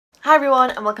Hi everyone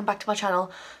and welcome back to my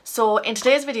channel. So in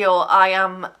today's video I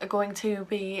am going to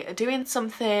be doing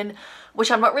something which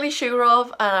I'm not really sure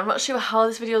of, and I'm not sure how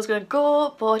this video is going to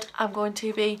go, but I'm going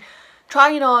to be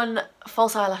trying on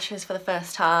false eyelashes for the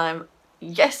first time.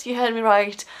 Yes, you heard me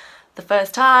right, the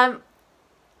first time.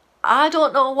 I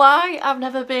don't know why, I've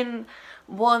never been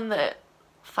one that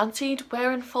fancied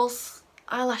wearing false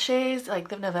eyelashes. Like,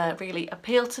 they've never really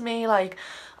appealed to me. Like,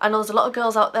 I know there's a lot of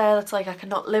girls out there that's like, I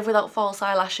cannot live without false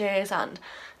eyelashes, and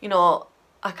you know,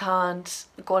 I can't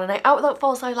go on a night out without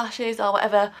false eyelashes or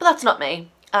whatever, but that's not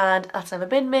me, and that's never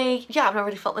been me. Yeah, I've never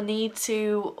really felt the need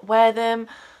to wear them,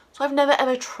 so I've never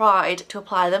ever tried to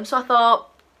apply them. So I thought,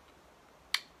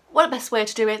 what a best way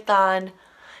to do it than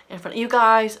in front of you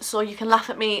guys, so you can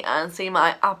laugh at me and see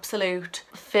my absolute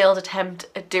failed attempt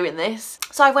at doing this.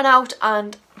 So I went out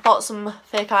and bought some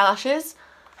fake eyelashes.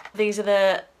 These are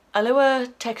the Allure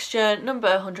texture number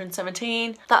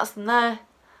 117. That's them there,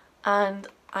 and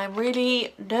I'm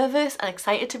really nervous and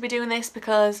excited to be doing this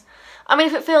because, I mean,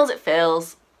 if it fails, it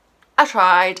fails. I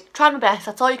tried my best,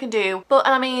 that's all you can do. But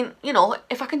I mean, you know,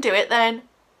 if I can do it, then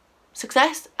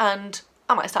success, and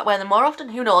I might start wearing them more often,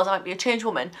 who knows, I might be a changed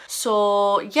woman.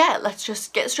 So yeah, let's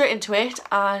just get straight into it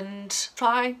and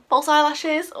try false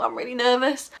eyelashes. Oh, I'm really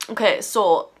nervous. Okay,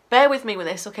 so bear with me with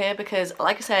this, okay, because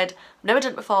like I said, I've never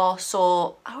done it before,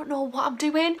 so I don't know what I'm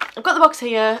doing. I've got the box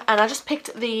here and I just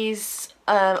picked these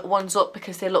ones up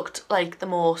because they looked like the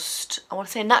most, I want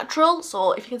to say, natural.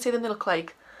 So if you can see them, they look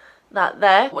like that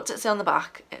there. What's it say on the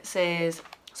back? It says,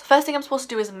 so first thing I'm supposed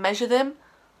to do is measure them.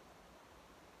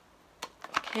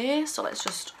 Okay, so let's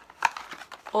just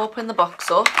open the box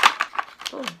up.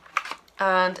 Oh.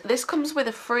 And this comes with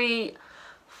a free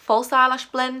false eyelash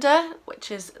blender,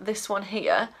 which is this one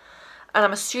here. And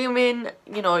I'm assuming,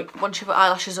 you know, once your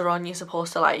eyelashes are on, you're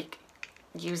supposed to like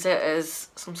use it as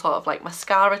some sort of like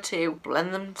mascara to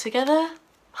blend them together.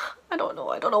 I don't know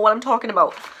what I'm talking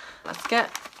about. Let's get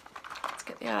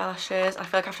the eyelashes. I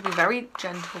feel like I have to be very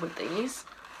gentle with these.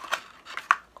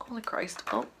 Holy Christ.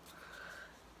 Oh.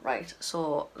 Right,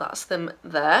 so that's them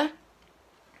there.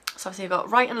 So obviously you've got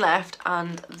right and left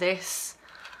and this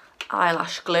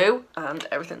eyelash glue, and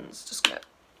everything's just gonna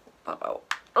pop out.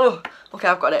 Oh, okay,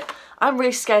 I've got it. I'm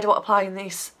really scared about applying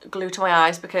this glue to my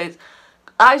eyes because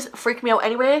eyes freak me out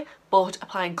anyway, but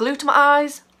applying glue to my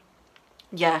eyes,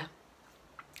 yeah,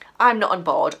 I'm not on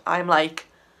board. I'm like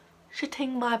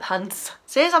shitting my pants.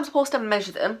 Says I'm supposed to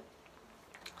measure them,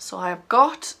 so I've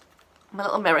got my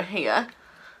little mirror here.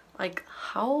 Like,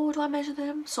 how do I measure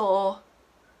them? So,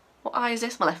 what eye is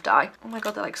this? My left eye. Oh my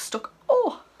god, they're like stuck.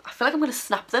 Oh, I feel like I'm gonna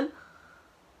snap them.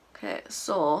 Okay,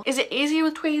 so, is it easier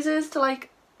with tweezers to like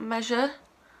measure?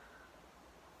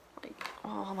 Like,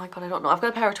 oh my god, I don't know. I've got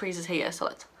a pair of tweezers here, so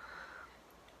let's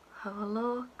have a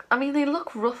look. I mean, they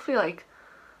look roughly like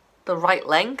the right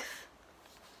length.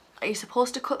 Are you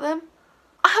supposed to cut them?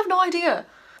 I have no idea.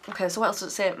 Okay, so what else does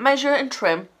it say? Measure and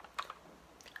trim.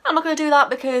 I'm not going to do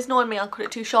that because knowing me, I'll cut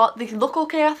it too short. They look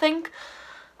okay, I think.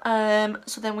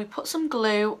 So then we put some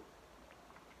glue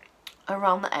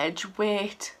around the edge,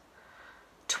 wait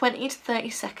 20 to 30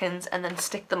 seconds and then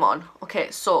stick them on.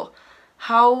 Okay, so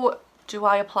how do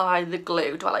I apply the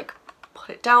glue? Do I like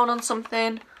put it down on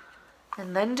something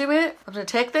and then do it? I'm going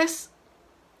to take this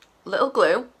little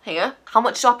glue here. How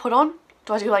much do I put on?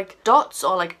 Do I do like dots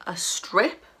or like a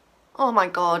strip? Oh my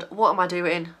god, what am I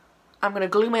doing? I'm going to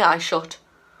glue my eyes shut.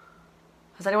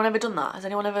 Has anyone ever done that? Has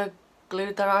anyone ever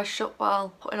glued their eyes shut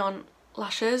while putting on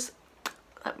lashes?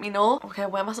 Let me know. Okay,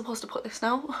 where am I supposed to put this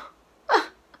now?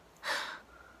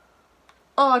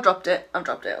 Oh, I dropped it. I've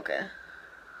dropped it, okay.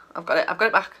 I've got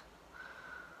it back.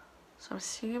 So I'm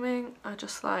assuming I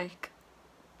just like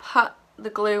pat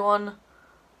the glue on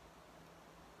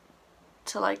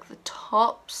to like the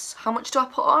tops. How much do I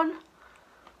put on?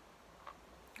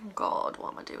 Oh god,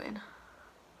 what am I doing?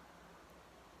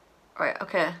 Right,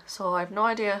 okay, so I have no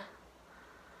idea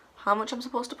how much I'm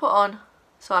supposed to put on.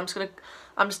 So I'm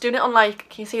just doing it on like,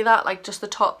 can you see that? Like just the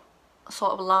top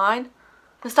sort of line.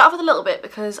 I'm gonna start off with a little bit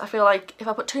because I feel like if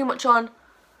I put too much on,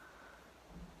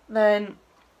 then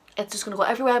it's just gonna go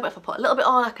everywhere, but if I put a little bit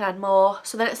on, I can add more.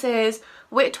 So then it says,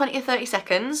 wait 20 to 30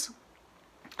 seconds.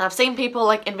 And I've seen people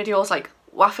like in videos like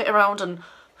waff it around and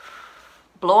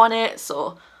blow on it,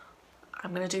 so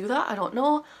I'm gonna do that, I don't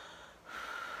know.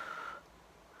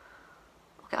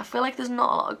 I feel like there's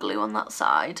not a lot of glue on that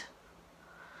side.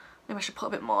 Maybe I should put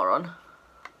a bit more on.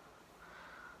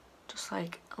 Just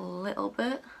like a little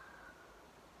bit.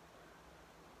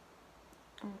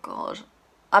 Oh god.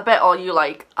 I bet all you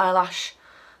like eyelash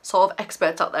sort of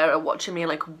experts out there are watching me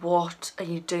like, what are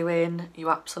you doing, you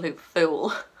absolute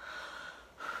fool?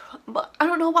 but I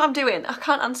don't know what I'm doing. I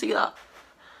can't answer you that.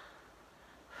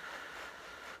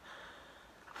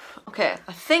 Okay,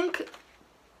 I think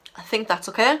that's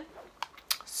okay.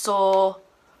 So,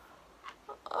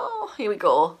 oh, here we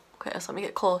go. Okay, so let me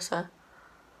get closer.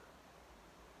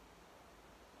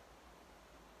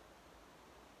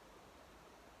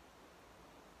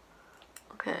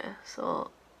 Okay, so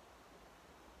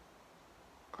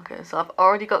I've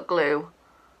already got glue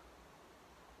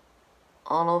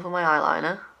all over my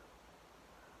eyeliner.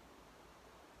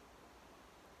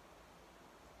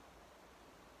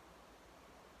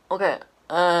 Okay,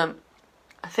 I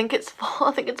think it's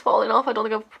falling off. I don't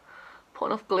think I've put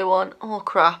enough glue on. Oh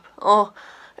crap. Oh,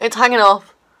 it's hanging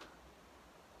off.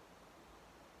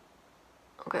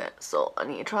 Okay, so I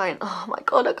need to try and, oh my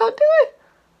god, I can't do it.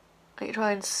 I need to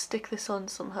try and stick this on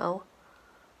somehow.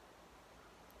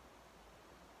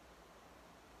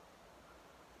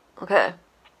 Okay.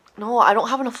 No, I don't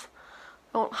have enough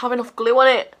glue on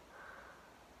it.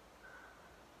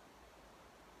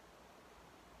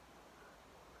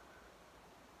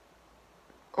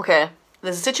 Okay,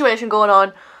 there's a situation going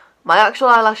on. My actual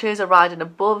eyelashes are riding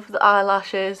above the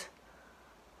eyelashes.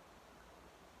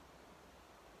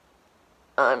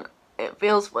 And it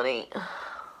feels funny.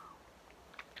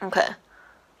 Okay.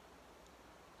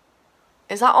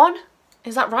 Is that on?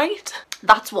 Is that right?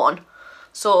 That's one.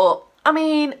 So, I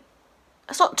mean,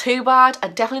 it's not too bad. I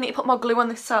definitely need to put more glue on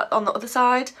this side, on the other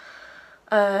side.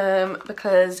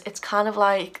 Because it's kind of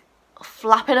like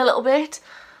flapping a little bit.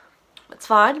 It's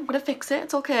fine, I'm gonna fix it,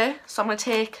 it's okay. So I'm gonna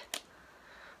take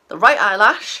the right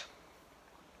eyelash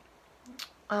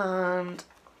and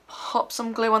pop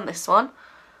some glue on this one.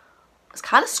 It's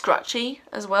kind of scratchy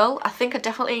as well. I think I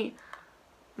definitely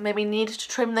maybe needed to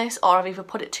trim this, or I've either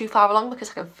put it too far along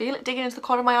because I can feel it digging into the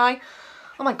corner of my eye.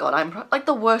 Oh my god, I'm like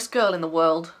the worst girl in the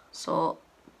world. So,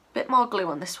 a bit more glue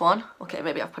on this one. Okay,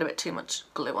 maybe I've put a bit too much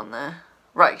glue on there.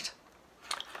 Right.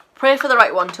 Pray for the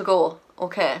right one to go.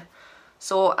 Okay.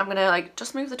 So I'm gonna like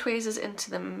just move the tweezers into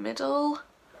the middle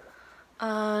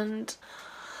and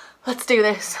let's do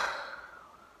this.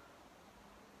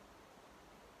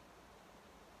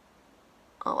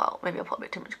 Oh wow, maybe I put a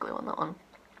bit too much glue on that one.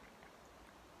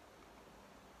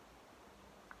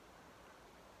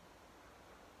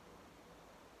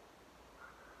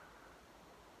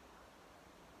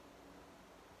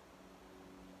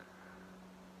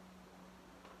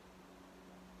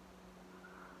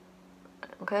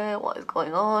 Okay, what is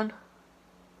going on?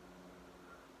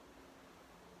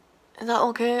 Is that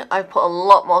okay? I've put a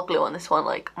lot more glue on this one.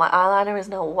 Like, my eyeliner is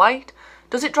now white.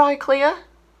 Does it dry clear?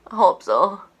 I hope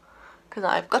so. Because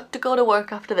I've got to go to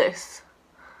work after this.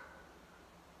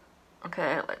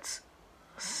 Okay, let's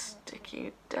stick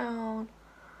you down.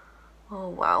 Oh,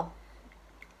 wow.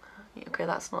 Okay,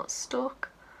 that's not stuck.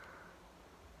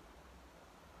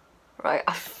 Right,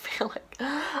 I feel like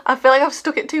I've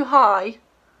stuck it too high.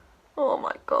 Oh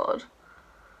my god.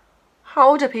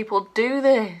 How do people do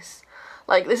this?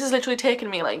 Like, this has literally taken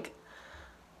me like,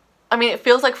 I mean, it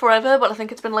feels like forever, but I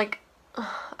think it's been like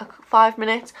 5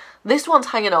 minutes. This one's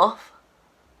hanging off.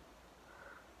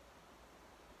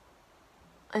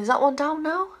 Is that one down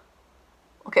now?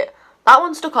 Okay, that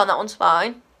one's stuck on, that one's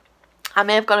fine. I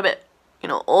may have gone a bit, you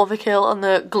know, overkill on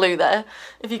the glue there,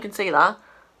 if you can see that.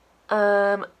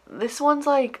 This one's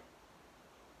like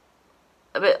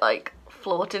a bit like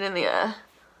floating in the air.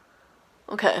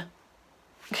 Okay.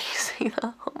 Can you see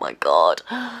that? Oh my god.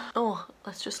 Oh,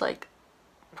 let's just like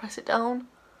press it down.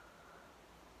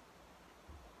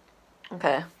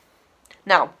 Okay.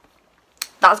 Now,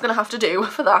 that's gonna have to do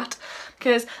for that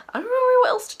because I don't know really what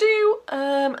else to do.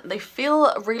 They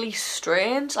feel really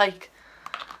strange. Like,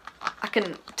 I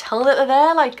can tell that they're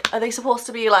there. Like, are they supposed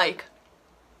to be like,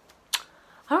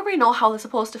 I don't really know how they're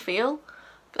supposed to feel.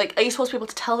 Like, are you supposed to be able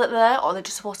to tell that they're there, or are they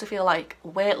just supposed to feel like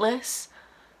weightless?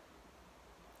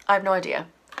 I have no idea.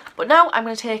 But now I'm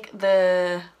going to take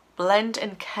the Blend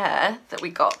and Care that we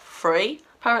got free,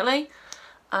 apparently,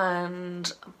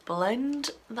 and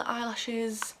blend the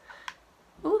eyelashes.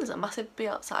 Ooh, there's a massive bee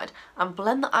outside. And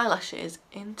blend the eyelashes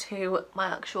into my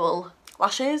actual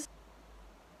lashes.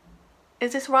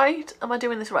 Is this right? Am I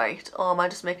doing this right? Or am I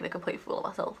just making a complete fool of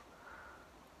myself?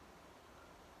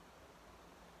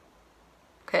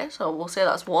 Okay, so we'll say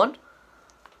that's one.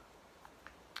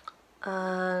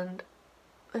 And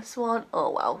this one,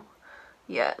 oh wow.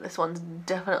 Yeah, this one's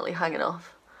definitely hanging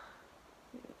off.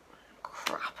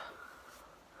 Crap.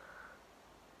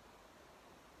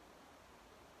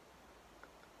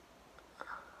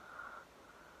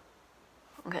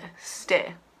 Okay,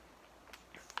 stay.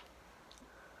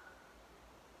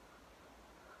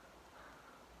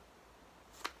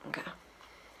 Okay.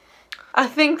 I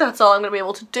think that's all I'm going to be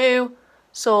able to do.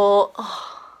 So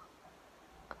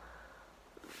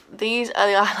these are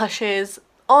the eyelashes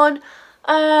on.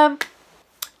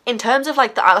 In terms of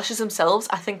like the eyelashes themselves,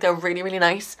 I think they're really, really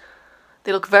nice.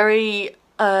 They look very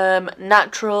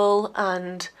natural,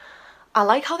 and I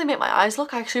like how they make my eyes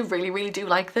look. I actually really, really do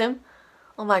like them.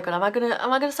 Oh my god, am I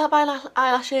gonna start buying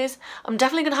eyelashes? I'm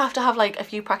definitely gonna have to have like a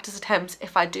few practice attempts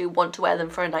if I do want to wear them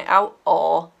for a night out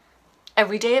or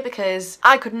every day, because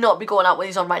I could not be going out with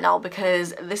these on right now,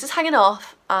 because this is hanging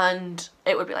off and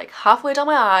it would be like halfway down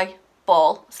my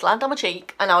eyeball, slant down my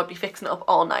cheek, and I would be fixing it up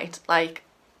all night. Like,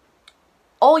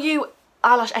 all you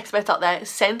eyelash experts out there,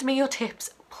 send me your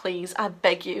tips, please, I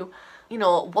beg you. You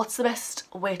know, what's the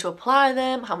best way to apply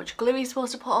them? How much glue are you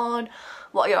supposed to put on?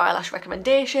 What are your eyelash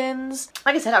recommendations?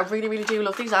 Like I said, I really, really do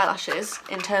love these eyelashes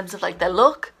in terms of like their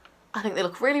look. I think they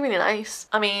look really, really nice.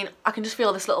 I mean, I can just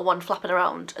feel this little one flapping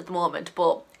around at the moment,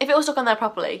 but if it was stuck on there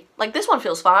properly, like this one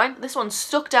feels fine. This one's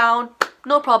stuck down,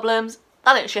 no problems.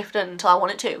 That ain't shifting until I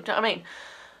want it to, do you know what I mean?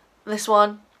 This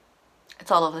one,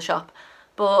 it's all over the shop.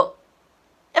 But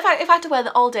if I had to wear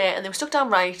them all day and they were stuck down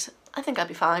right, I think I'd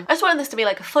be fine. I just wanted this to be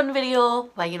like a fun video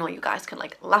where, you know, you guys can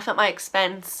like laugh at my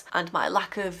expense and my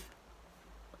lack of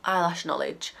eyelash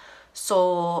knowledge.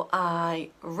 So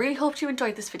I really hope you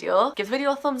enjoyed this video. Give the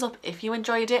video a thumbs up if you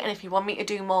enjoyed it, and if you want me to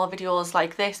do more videos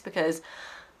like this, because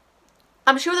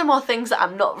I'm sure there are more things that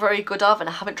I'm not very good of and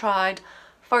I haven't tried.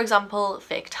 For example,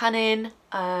 fake tanning.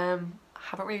 I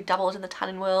haven't really dabbled in the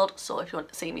tanning world, so if you want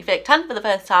to see me fake tan for the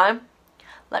first time,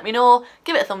 let me know,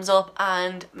 give it a thumbs up,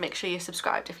 and make sure you're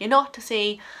subscribed if you're not, to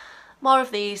see more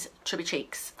of these chubby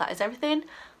cheeks. That is everything.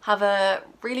 Have a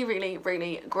really, really,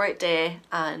 really great day,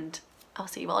 and I'll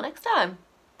see you all next time.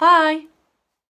 Bye!